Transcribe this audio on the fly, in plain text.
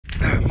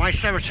my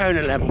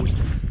serotonin levels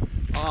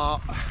are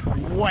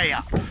way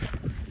up.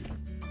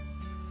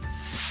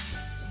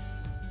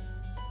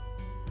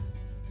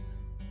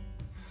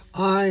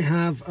 I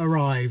have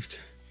arrived.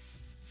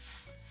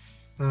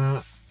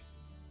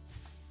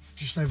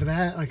 Just over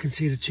there I can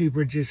see the Two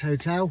Bridges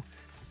Hotel.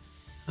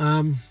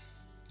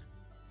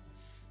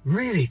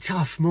 Really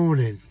tough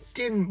morning.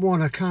 Didn't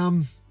want to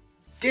come,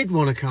 did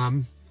want to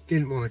come,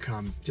 didn't want to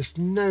come. Just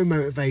no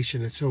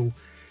motivation at all.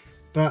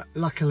 But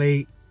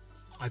luckily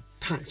I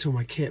packed all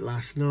my kit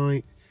last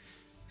night,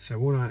 so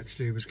all I had to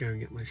do was go and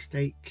get my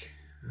steak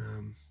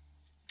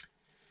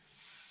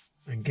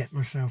and get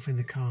myself in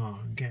the car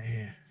and get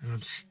here. And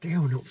I'm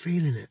still not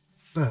feeling it,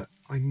 but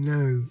I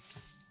know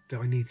that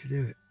I need to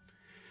do it.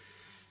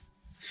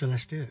 So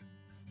let's do it.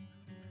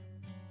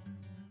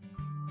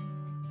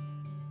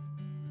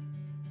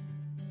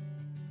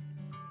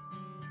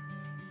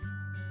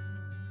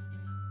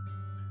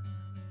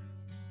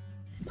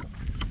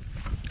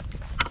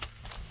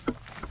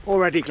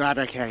 Already glad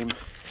I came.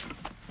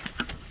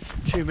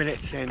 2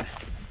 minutes in.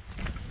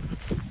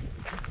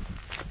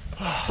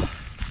 Oh,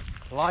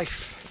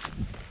 life.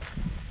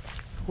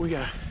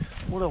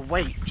 What a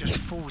weight just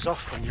falls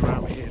off when you're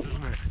out here,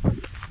 doesn't it?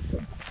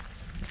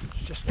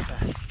 It's just the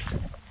best.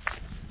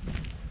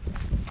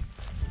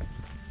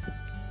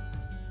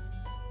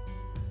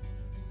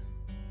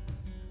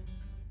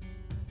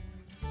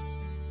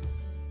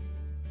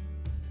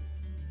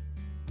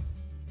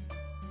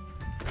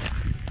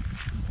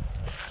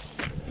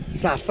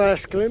 It's our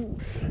first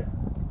glimpse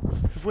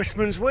of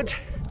Wistmans Wood.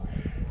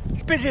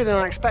 It's busier than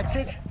I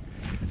expected,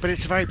 but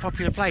it's a very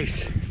popular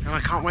place and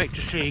I can't wait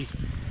to see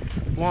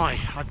why.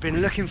 I've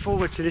been looking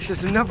forward to this.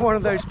 Is another one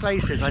of those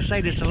places, I say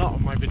this a lot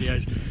on my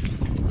videos,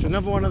 it's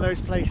another one of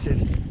those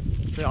places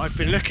that I've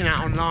been looking at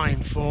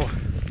online for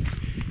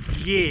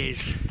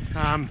years,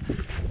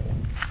 and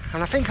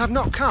I think I've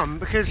not come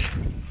because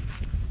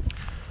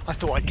I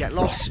thought I'd get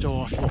lost,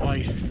 or I thought I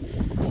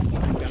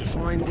wouldn't be able to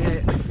find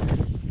it.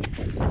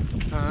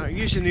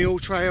 Using the all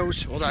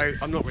trails, although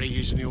I'm not really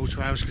using the all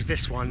trails because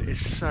this one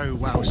is so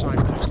well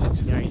signposted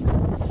today,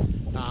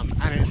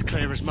 and it's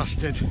clear as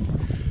mustard.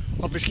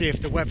 Obviously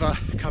if the weather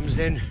comes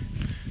in,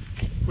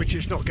 which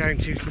it's not going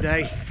to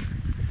today,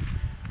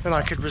 then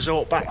I could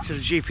resort back to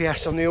the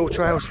GPS on the all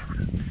trails.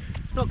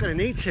 Not going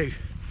to need to.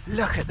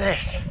 Look at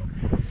this,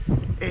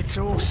 it's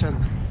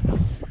awesome.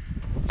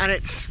 And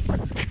it's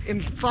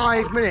in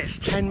 5 minutes,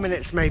 10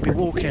 minutes maybe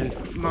walking,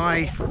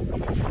 my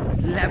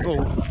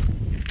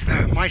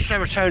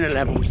serotonin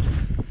levels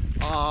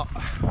are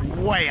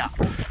way up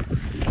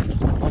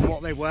on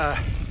what they were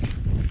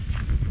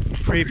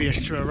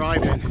previous to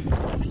arriving.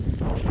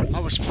 I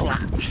was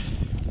flat,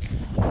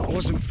 I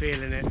wasn't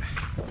feeling it,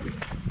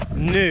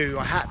 knew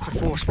I had to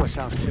force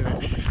myself to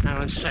it, and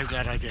I'm so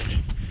glad I did.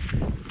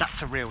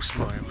 That's a real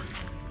smile.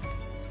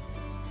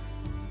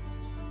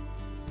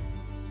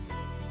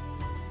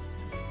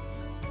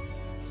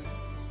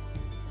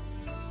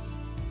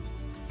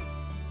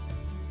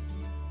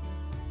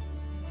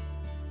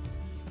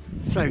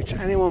 So, to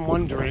anyone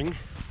wondering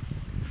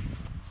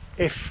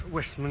if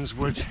Wistmans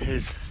Wood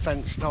is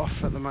fenced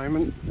off at the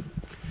moment,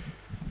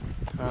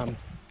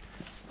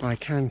 I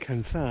can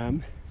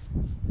confirm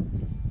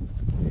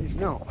it is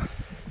not.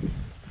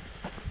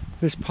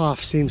 This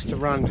path seems to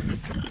run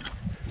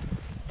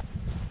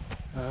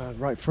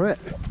right through it,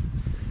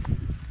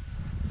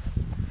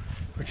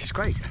 which is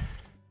great.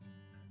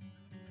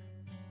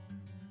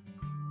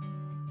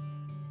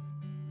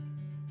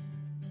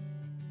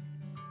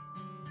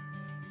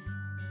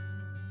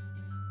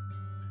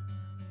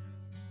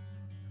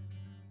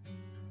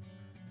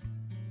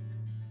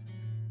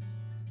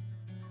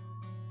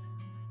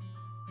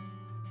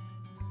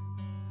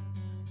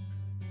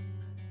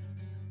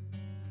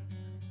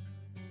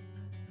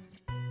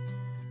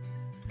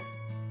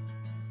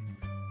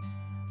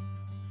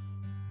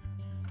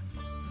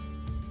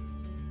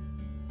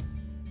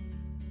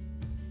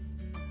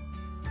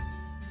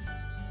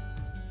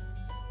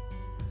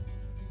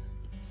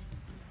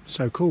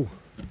 So cool.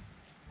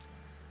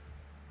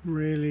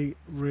 Really,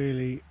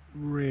 really,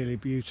 really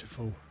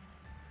beautiful.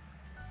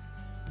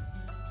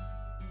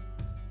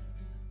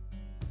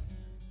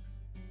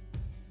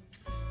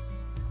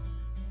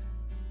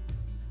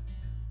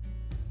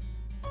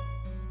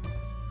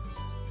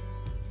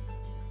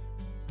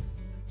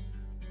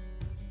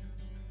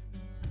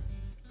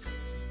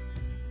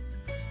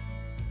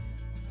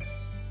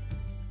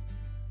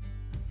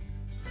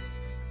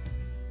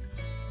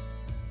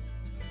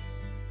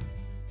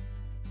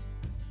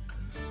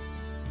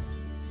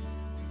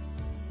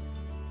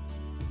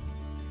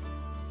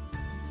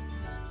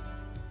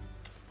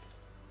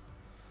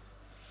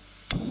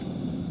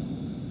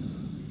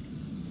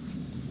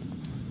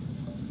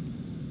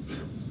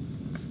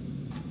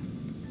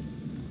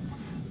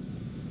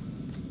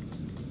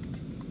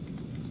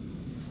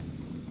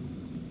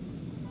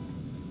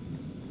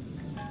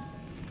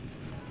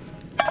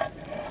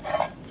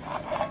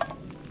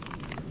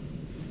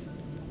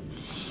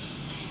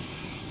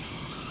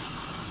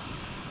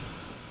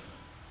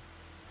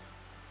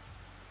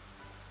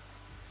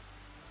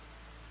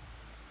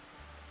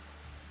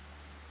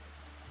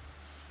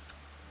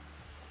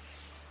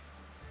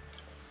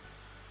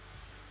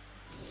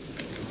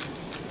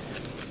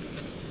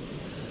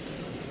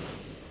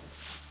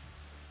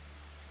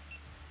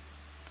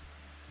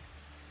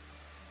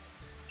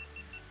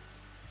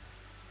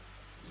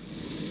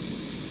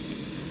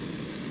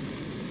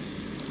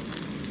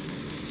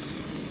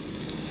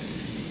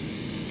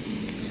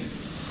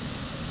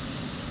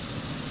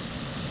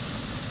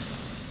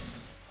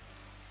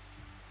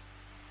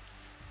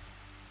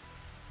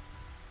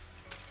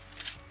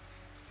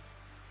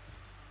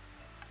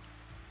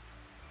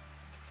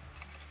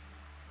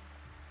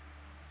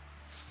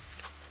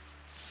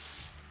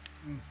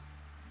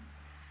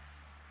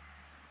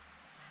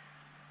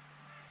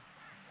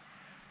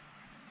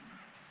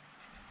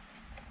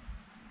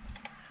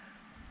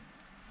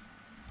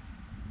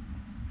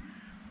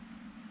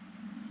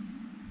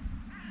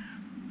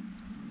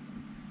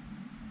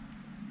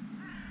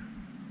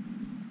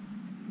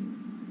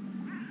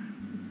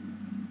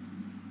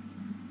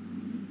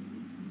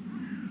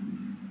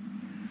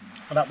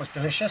 Well, that was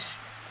delicious.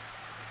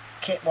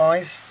 Kit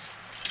wise,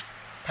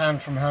 pan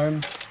from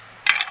home,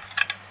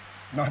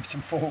 knives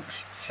and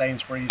forks,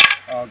 Sainsbury's,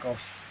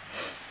 Argos.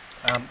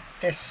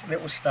 This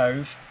little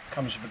stove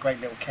comes with a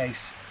great little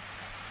case,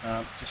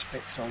 just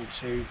fits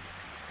onto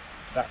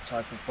that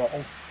type of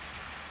bottle,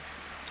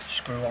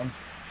 screw on.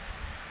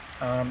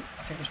 I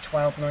think it was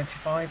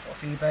 £12.95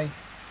 off eBay.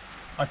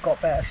 I've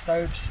got better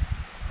stoves.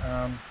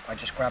 I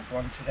just grabbed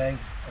one today.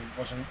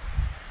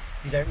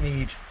 You don't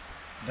need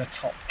the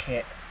top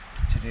kit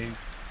to do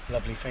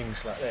lovely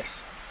things like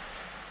this.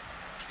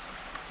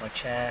 My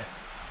chair,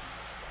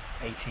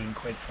 18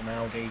 quid from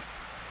Aldi.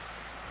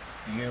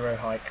 Euro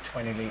hike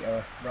 20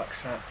 litre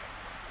rucksack.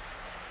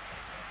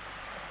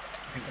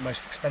 I think the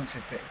most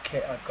expensive bit of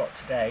kit I've got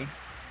today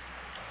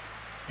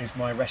is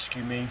my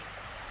Rescue Me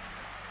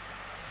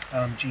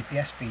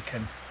GPS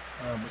beacon,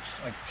 which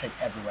I take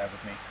everywhere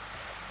with me,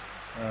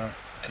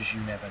 because you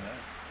never know.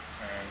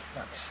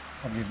 That's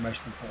probably the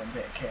most important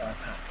bit of kit I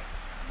pack.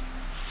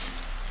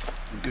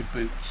 And good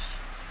boots.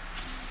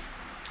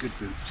 Good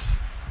boots.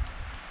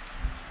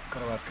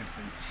 Gotta have good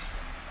boots.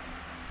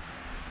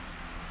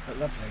 But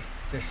lovely.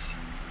 This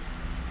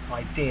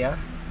idea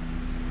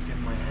was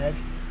in my head.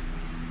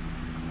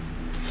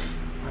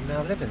 I'm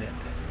now living it.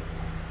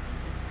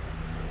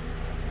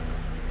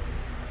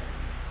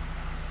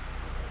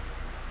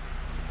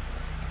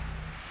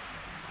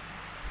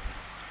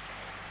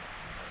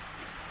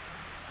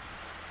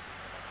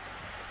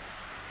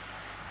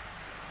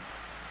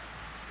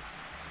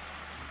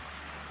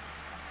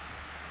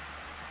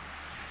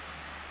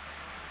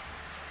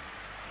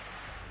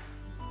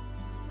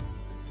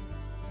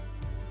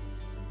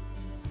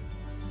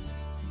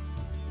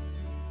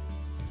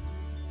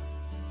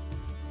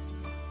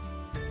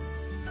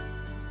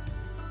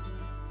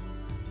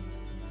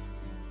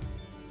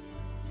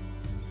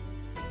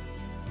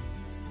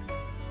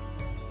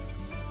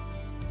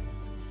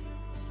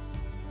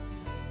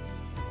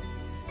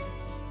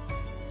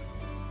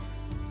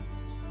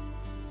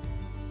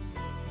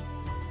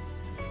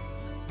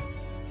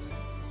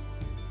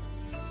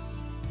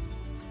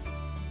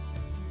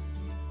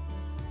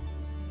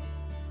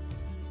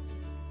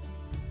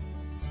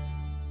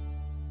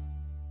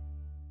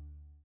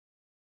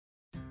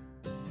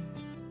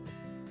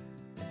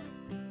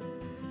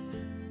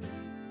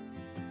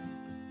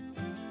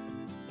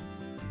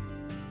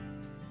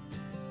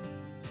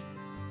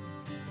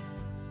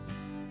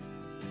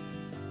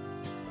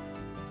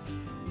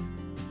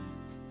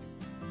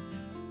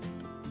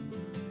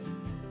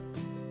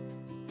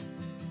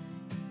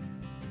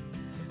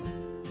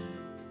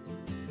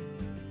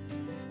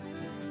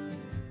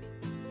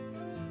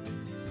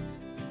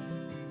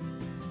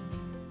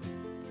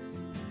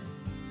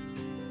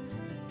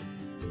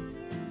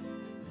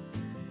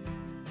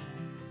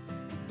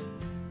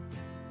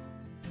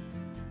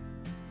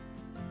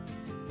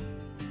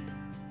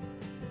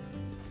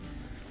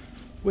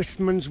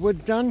 Wistmans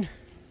Wood done.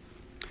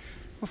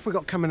 What have we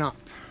got coming up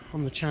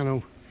on the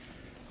channel?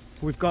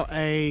 We've got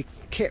a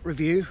kit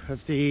review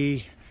of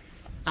the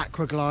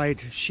Aquaglide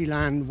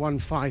Sheelan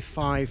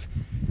 155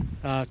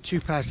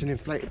 two-person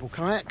inflatable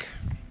kayak.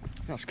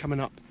 That's coming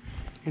up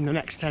in the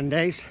next 10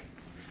 days.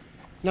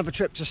 Another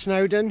trip to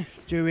Snowdon,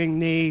 doing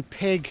the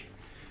pig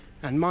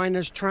and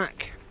miners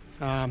track.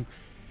 The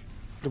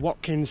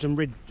Watkins and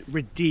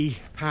Rid D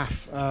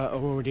path are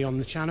already on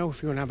the channel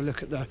if you want to have a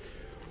look at the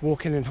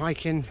walking and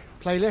hiking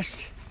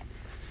playlist.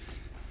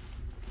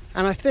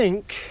 And I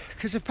think,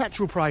 because of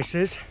petrol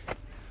prices,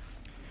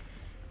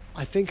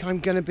 I think I'm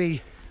going to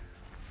be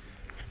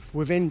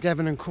within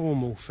Devon and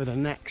Cornwall for the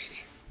next,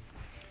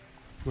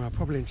 well,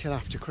 probably until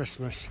after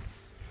Christmas.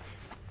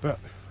 But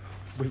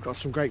we've got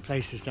some great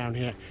places down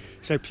here.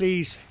 So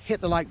please hit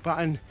the like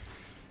button,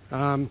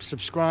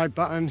 subscribe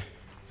button,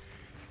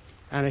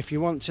 and if you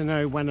want to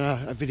know when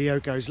a video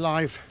goes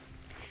live,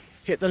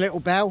 hit the little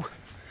bell,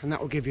 and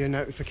that will give you a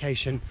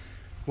notification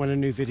when a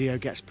new video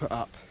gets put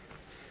up.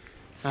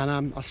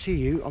 And I'll see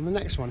you on the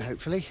next one,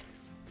 hopefully.